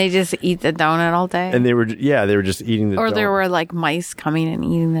 and And they just eat the donut all day? they were just eating the or donut. there were like mice coming and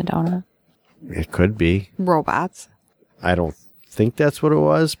eating the donut? It could be. Robots. I don't think that's what it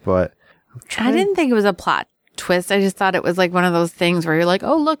was, but I didn't think it was a plot twist. I just thought it was like one of those things where you're like,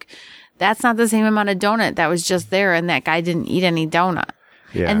 oh, look, that's not the same amount of donut that was just there, and that guy didn't eat any donut.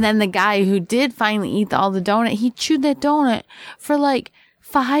 yeah. And then the guy who did finally eat all the donut, he chewed that donut for like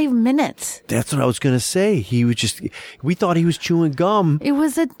 5 minutes. That's what I was going to say. We thought he was chewing gum. It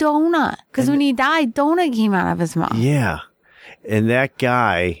was a donut. Because when he died, donut came out of his mouth. Yeah. And that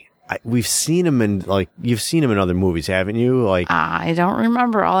guy, we've seen him you've seen him in other movies, haven't you? I don't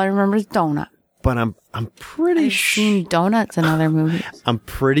remember. All I remember is donut. But I'm pretty I've sure. seen donuts in other movies. I'm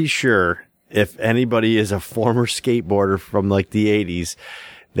pretty sure if anybody is a former skateboarder from the 80s,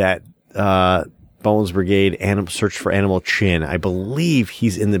 that Bones Brigade Search for Animal Chin, I believe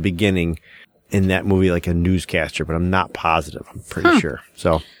he's in the beginning in that movie like a newscaster, but I'm not positive. I'm pretty sure.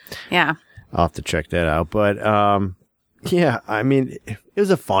 So Yeah. I'll have to check that out. But yeah, I mean, it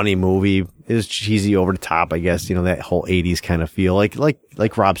was a funny movie. It was cheesy, over the top, I guess. That whole 80s kind of feel.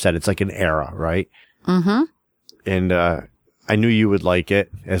 Like Rob said, it's like an era, right? Mm-hmm. And I knew you would like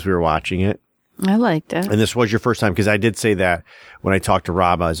it as we were watching it. I liked it. And this was your first time, because I did say that when I talked to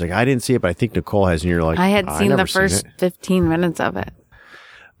Rob. I was like, I didn't see it, but I think Nicole has. And you're like, I had seen never the first 15 minutes of it.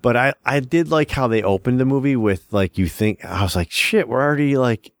 But I did like how they opened the movie with I was like, shit, we're already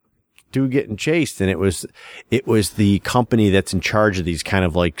getting chased. And it was the company that's in charge of these kind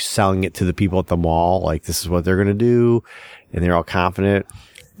of selling it to the people at the mall. This is what they're going to do. And they're all confident.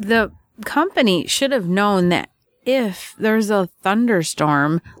 The company should have known that if there's a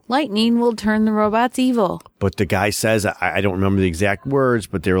thunderstorm, lightning will turn the robots evil. But the guy says, I don't remember the exact words,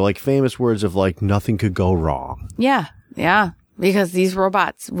 but they were famous words of nothing could go wrong. Yeah. Yeah. Because these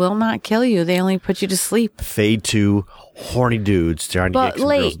robots will not kill you. They only put you to sleep. Fade to horny dudes trying to get some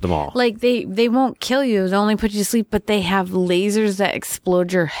girls at the mall. They won't kill you. They only put you to sleep, but they have lasers that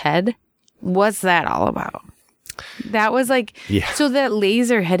explode your head. What's that all about? That was Yeah. So that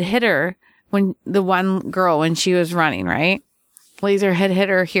laser had hit her when the one girl, when she was running, right? Laser had hit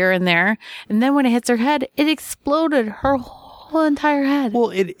her here and there. And then when it hits her head, it exploded her whole entire head. Well,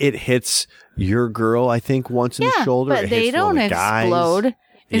 it hits your girl, I think, once in the shoulder. But It they hits one of don't the guys. explode.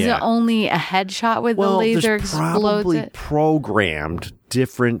 Is Yeah. it only a headshot with the laser there's explodes probably it? programmed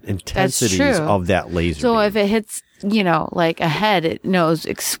different intensities true. of that laser. So beam. if it hits, a head, it knows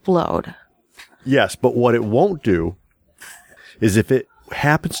explode. Yes, but what it won't do is if it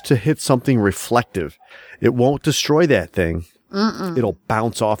happens to hit something reflective, it won't destroy that thing. It'll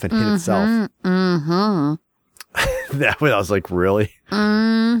bounce off and hit itself. That way I was like, really?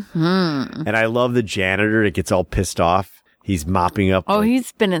 And I love the janitor that gets all pissed off. He's mopping up. Oh,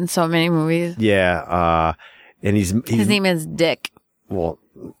 he's been in so many movies. Yeah. And he's His name is Dick well,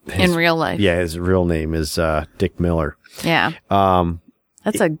 in real life. yeah, his real name is Dick Miller. Yeah.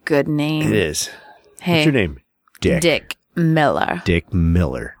 That's a good name. It is. Hey, What's your name? Dick Miller. Dick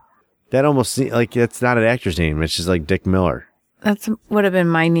Miller. That almost seems like that's not an actor's name. It's just like Dick Miller. That's would have been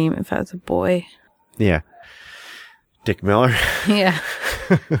my name if I was a boy. Yeah. Dick Miller. Yeah.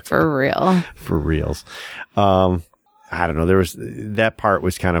 For real. For reals. I don't know. That part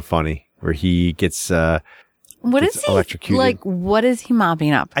was kind of funny where he gets, What It's is he electrocuted. what is he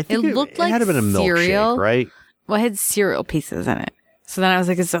mopping up? I think it looked like had been a cereal. milkshake, right? Well, it had cereal pieces in it. So then I was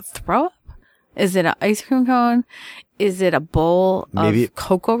like, is it throw up? Is it an ice cream cone? Is it a bowl of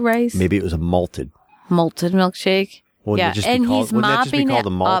cocoa rice? Maybe it was a malted. Malted milkshake. Wouldn't it just be and called- he's wouldn't that just be mopping called it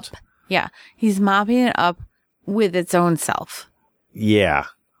a malt? up. Yeah, he's mopping it up with its own self. Yeah.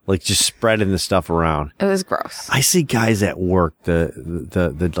 Like just spreading the stuff around. It was gross. I see guys at work,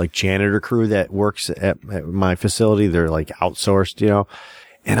 the like janitor crew that works at my facility. They're like outsourced,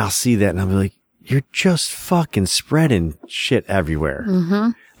 and I'll see that and I'll be like, you're just fucking spreading shit everywhere.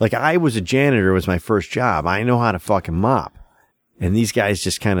 Mm-hmm. Like I was a janitor. It was my first job. I know how to fucking mop. And these guys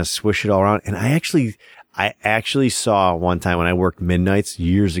just kind of swish it all around. And I actually saw one time when I worked midnights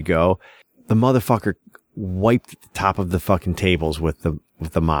years ago, the motherfucker wiped the top of the fucking tables with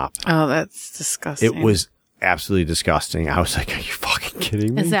the mop. Oh, that's disgusting. It was absolutely disgusting. I was like, are you fucking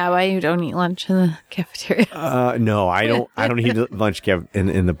kidding me? Is that why you don't eat lunch in the cafeteria? No, I don't eat lunch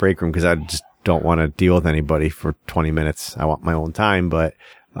in the break room because I just don't want to deal with anybody for 20 minutes. I want my own time. But,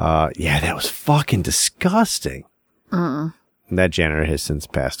 yeah, that was fucking disgusting. That janitor has since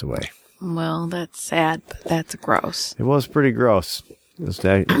passed away. Well, that's sad, but that's gross. It was pretty gross. It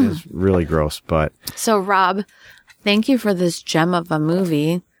was really gross, but So, Rob, thank you for this gem of a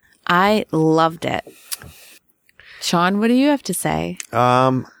movie. I loved it. Sean, what do you have to say?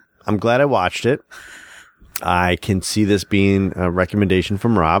 I'm glad I watched it. I can see this being a recommendation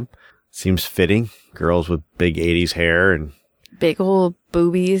from Rob. Seems fitting. Girls with big 80s hair and Big old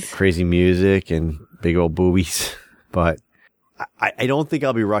boobies. crazy music and big old boobies. But I don't think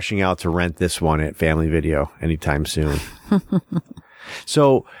I'll be rushing out to rent this one at Family Video anytime soon.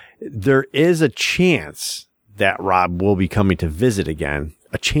 So there is a chance that Rob will be coming to visit again.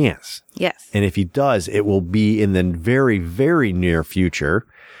 a chance. Yes. And if he does, it will be in the very, very near future.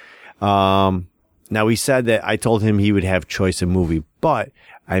 Now he said that I told him he would have choice of movie, but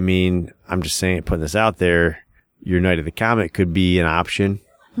I mean, I'm just saying, putting this out there, your Night of the Comet could be an option.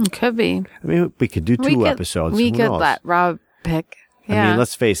 It could be. I mean, we could do two episodes. We Who could knows? let Rob pick. Yeah. I mean,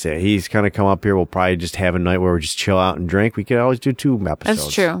 let's face it. He's going to come up here. We'll probably just have a night where we just chill out and drink. We could always do 2 episodes.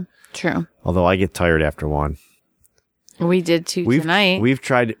 That's true. True. Although I get tired after one. We did 2 tonight. We've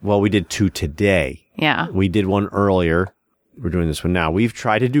tried, well, we did 2 today. Yeah. We did one earlier. We're doing this one now. We've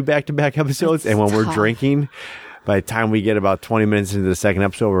tried to do back-to-back episodes, and when we're tough. drinking, by the time we get about 20 minutes into the second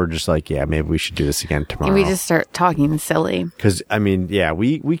episode, we're just like, yeah, maybe we should do this again tomorrow. We just start talking silly. Because, I mean, yeah,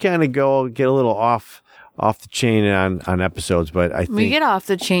 we kind of get a little off the chain on episodes, but I think We get off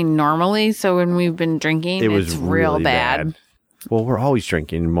the chain normally, so when we've been drinking, it was it's real really bad. Well, we're always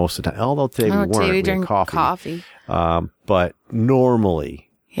drinking most of the time, although today we weren't. Today we had drink coffee. But normally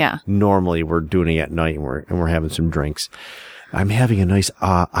Yeah. we're doing it at night and we're having some drinks. I'm having a nice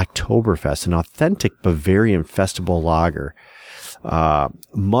Oktoberfest, an authentic Bavarian festival lager.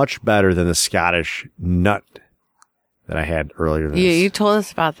 Much better than the Scottish nut that I had earlier. Yeah, you told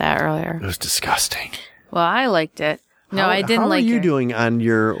us about that earlier. It was disgusting. Well, I liked it. No, I didn't like How are you it. doing on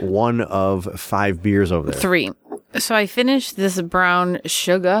your 1 of 5 beers over there? 3. So I finished this brown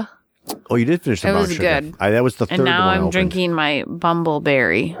sugar, Oh, you did finish the It brown was sugar. good. That was the third and now one I I'm opened. drinking my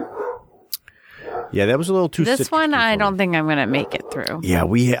bumbleberry. Yeah, that was a little too This citrusy one, for I me. don't think I'm going to make it through. Yeah,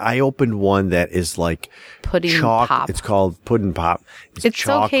 I opened one that is like Pudding pop. It's called pudding pop. It's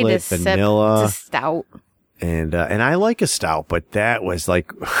chocolate, okay to vanilla, sip. It's a stout. and I like a stout, but that was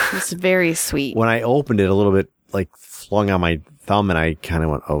like It's very sweet. when I opened it a little bit like flung on my thumb, and I kind of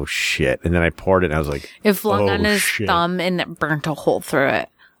went, "Oh shit!" And then I poured it, and I was like, It flung oh, on his shit. thumb and it burnt a hole through it.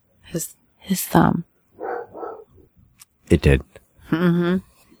 His thumb. "It did." Mm-hmm.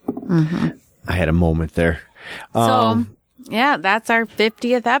 I had a moment there. So, yeah, that's our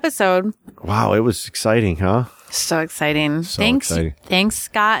 50th episode. Wow, it was exciting, huh? So exciting. So Thanks, exciting. Thanks,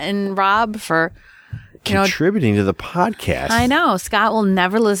 Scott and Rob, for, you know, Contributing to the podcast. I know Scott will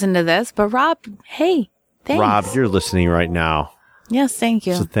never listen to this, but Rob, hey, thanks. Rob, you're listening right now. Yes, thank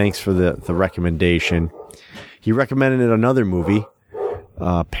you. So thanks for the recommendation. He recommended another movie,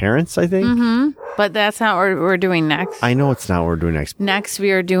 Parents, I think. Mm-hmm. But that's not what we're doing next. I know it's not what we're doing next. Next,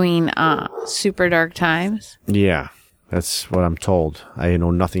 we are doing Super Dark Times. Yeah, that's what I'm told. I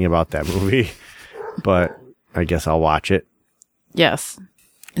know nothing about that movie, but I guess I'll watch it. Yes.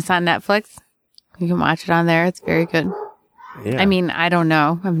 It's on Netflix. You can watch it on there. It's very good. Yeah. I mean, I don't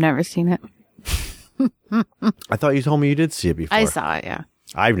know. I've never seen it. I thought you told me you did see it before. I saw it, yeah.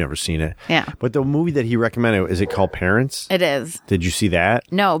 I've never seen it. Yeah. But the movie that he recommended, is it called Parents? It is. Did you see that?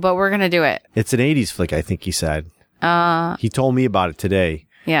 No, but we're going to do it. It's an 80s flick, I think he said. He told me about it today.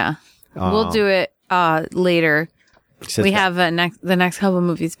 Yeah. We'll do it later. He said We have the next couple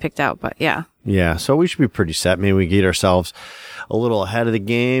movies picked out, but yeah. Yeah, so we should be pretty set. Maybe we get ourselves a little ahead of the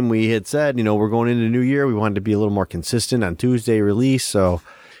game. We had said, we're going into the new year. We wanted to be a little more consistent on Tuesday release, so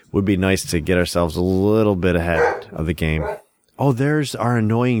it would be nice to get ourselves a little bit ahead of the game. Oh, there's our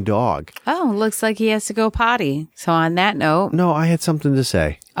annoying dog. Oh, looks like he has to go potty. So on that note, No, I had something to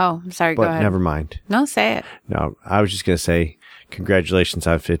say, oh, I'm sorry, go but ahead. never mind. No, say it. No, I was just going to say congratulations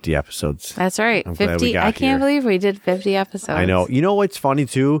on 50 episodes. That's right. I'm glad we 50. got I can't here. believe we did 50 episodes. I know. You know what's funny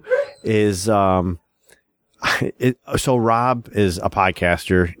too is so Rob is a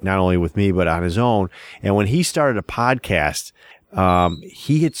podcaster, not only with me but on his own. And when he started a podcast,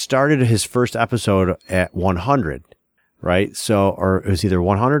 he had started his first episode at 100, right? So, or it was either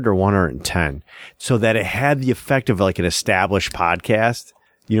 100 or 110, so that it had the effect of like an established podcast.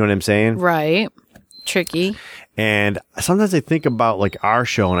 You know what I'm saying? Right. Tricky. And sometimes I think about like our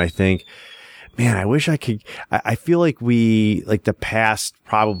show and I think, man, I wish I could, I feel like we, like the past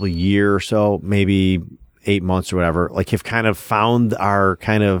probably year or so, maybe 8 months or whatever, like have kind of found our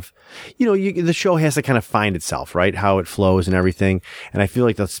kind of, the show has to kind of find itself, right? How it flows and everything. And I feel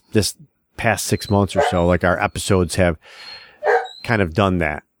like this past 6 months or so, like our episodes have kind of done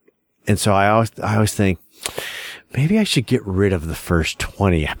that. And so I always think maybe I should get rid of the first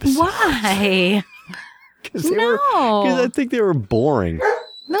 20 episodes. Why? Because No. I think they were boring.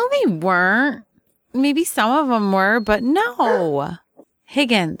 No, they weren't. Maybe some of them were, but no.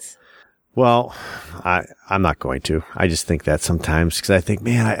 Higgins. Well, I'm not going to. I just think that sometimes because I think,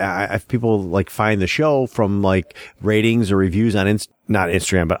 man, I if people like find the show from like ratings or reviews on not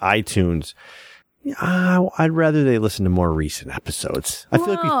Instagram but iTunes, I'd rather they listen to more recent episodes. I feel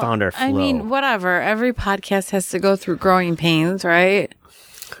like we Well, found our flow. I mean, whatever. Every podcast has to go through growing pains, right?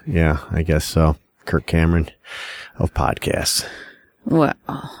 Yeah, I guess so. Kirk Cameron of podcasts. Well,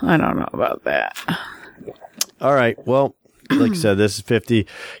 I don't know about that. All right. Well, like I said, this is 50.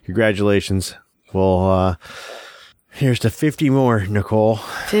 Congratulations. Well, here's to 50 more, Nicole.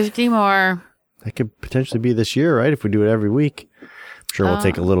 50 more. That could potentially be this year, right? If we do it every week. I'm sure we'll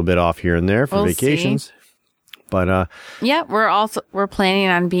take a little bit off here and there for we'll vacations. see. But Yeah, we're planning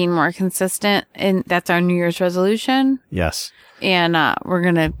on being more consistent, and that's our New Year's resolution. yes, And we're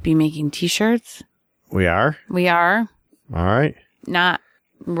gonna be making T-shirts. we are. We are All right. not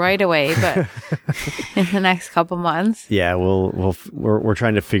right away, but in the next couple months. Yeah, we're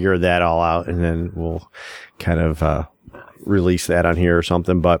trying to figure that all out, and then we'll kind of release that on here or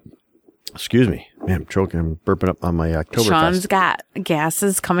something. But excuse me, man, I'm choking. I'm burping up on my Oktoberfest. Sean's got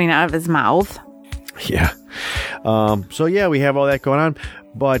gases coming out of his mouth. Yeah. So yeah, we have all that going on.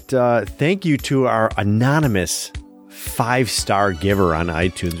 But thank you to our anonymous 5-star giver on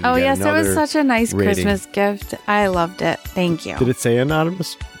iTunes. We Oh got yes, it was another such a nice rating. Christmas gift. I loved it. Thank you. Did it say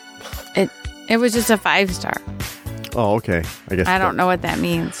anonymous? It was just a 5-star. Oh, okay. I guess I don't know what that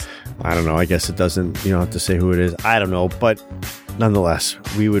means. I don't know. I guess it doesn't. You don't have to say who it is. I don't know. But nonetheless,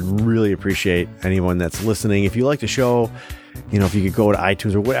 we would really appreciate anyone that's listening. If you like the show, if you could go to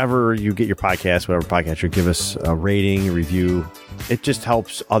iTunes or whatever you get your podcast, whatever podcast, you give us a rating, a review. It just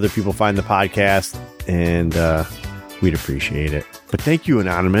helps other people find the podcast, and we'd appreciate it. But thank you,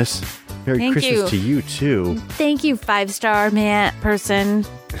 Anonymous. Merry Thank Christmas you. to you, too. Thank you, 5-star man person.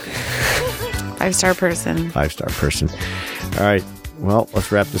 5-star person. 5-star person. All right. Well,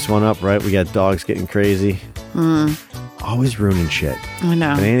 let's wrap this one up, right? We got dogs getting crazy. Always ruining shit. I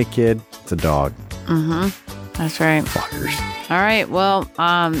know. If it ain't a kid, it's a dog. That's right. Fuckers. All right. Well,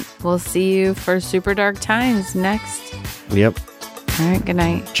 we'll see you for Super Dark Times next. Yep. All right. Good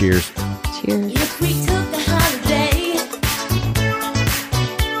night. Cheers. Cheers. If we took the holiday